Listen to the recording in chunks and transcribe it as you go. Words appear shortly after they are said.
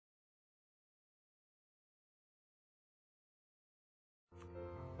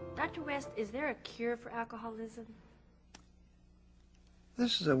Dr. West, is there a cure for alcoholism?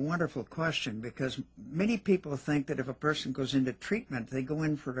 This is a wonderful question because many people think that if a person goes into treatment, they go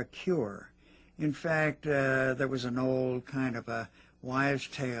in for a cure. In fact, there was an old kind of a wives'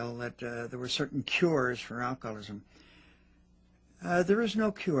 tale that there were certain cures for alcoholism. There is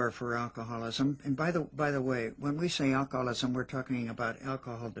no cure for alcoholism. And by the way, when we say alcoholism, we're talking about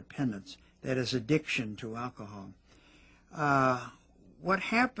alcohol dependence, that is addiction to alcohol. What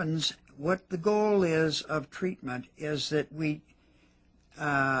happens, what the goal is of treatment is that we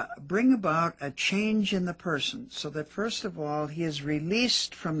bring about a change in the person so that first of all he is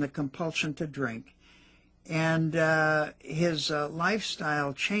released from the compulsion to drink, and his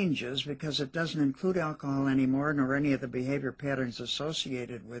lifestyle changes because it doesn't include alcohol anymore nor any of the behavior patterns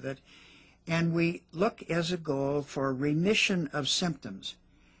associated with it, and we look as a goal for remission of symptoms.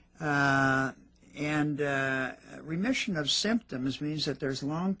 Remission of symptoms means that there's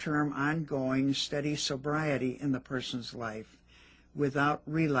long-term, ongoing, steady sobriety in the person's life without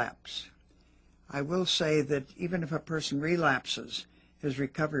relapse. I will say that even if a person relapses, his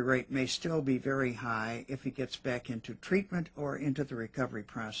recovery rate may still be very high if he gets back into treatment or into the recovery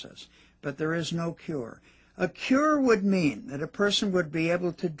process. But there is no cure. A cure would mean that a person would be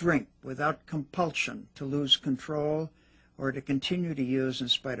able to drink without compulsion to lose control or to continue to use in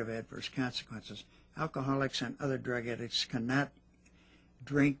spite of adverse consequences. Alcoholics and other drug addicts cannot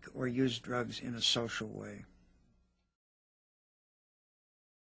drink or use drugs in a social way.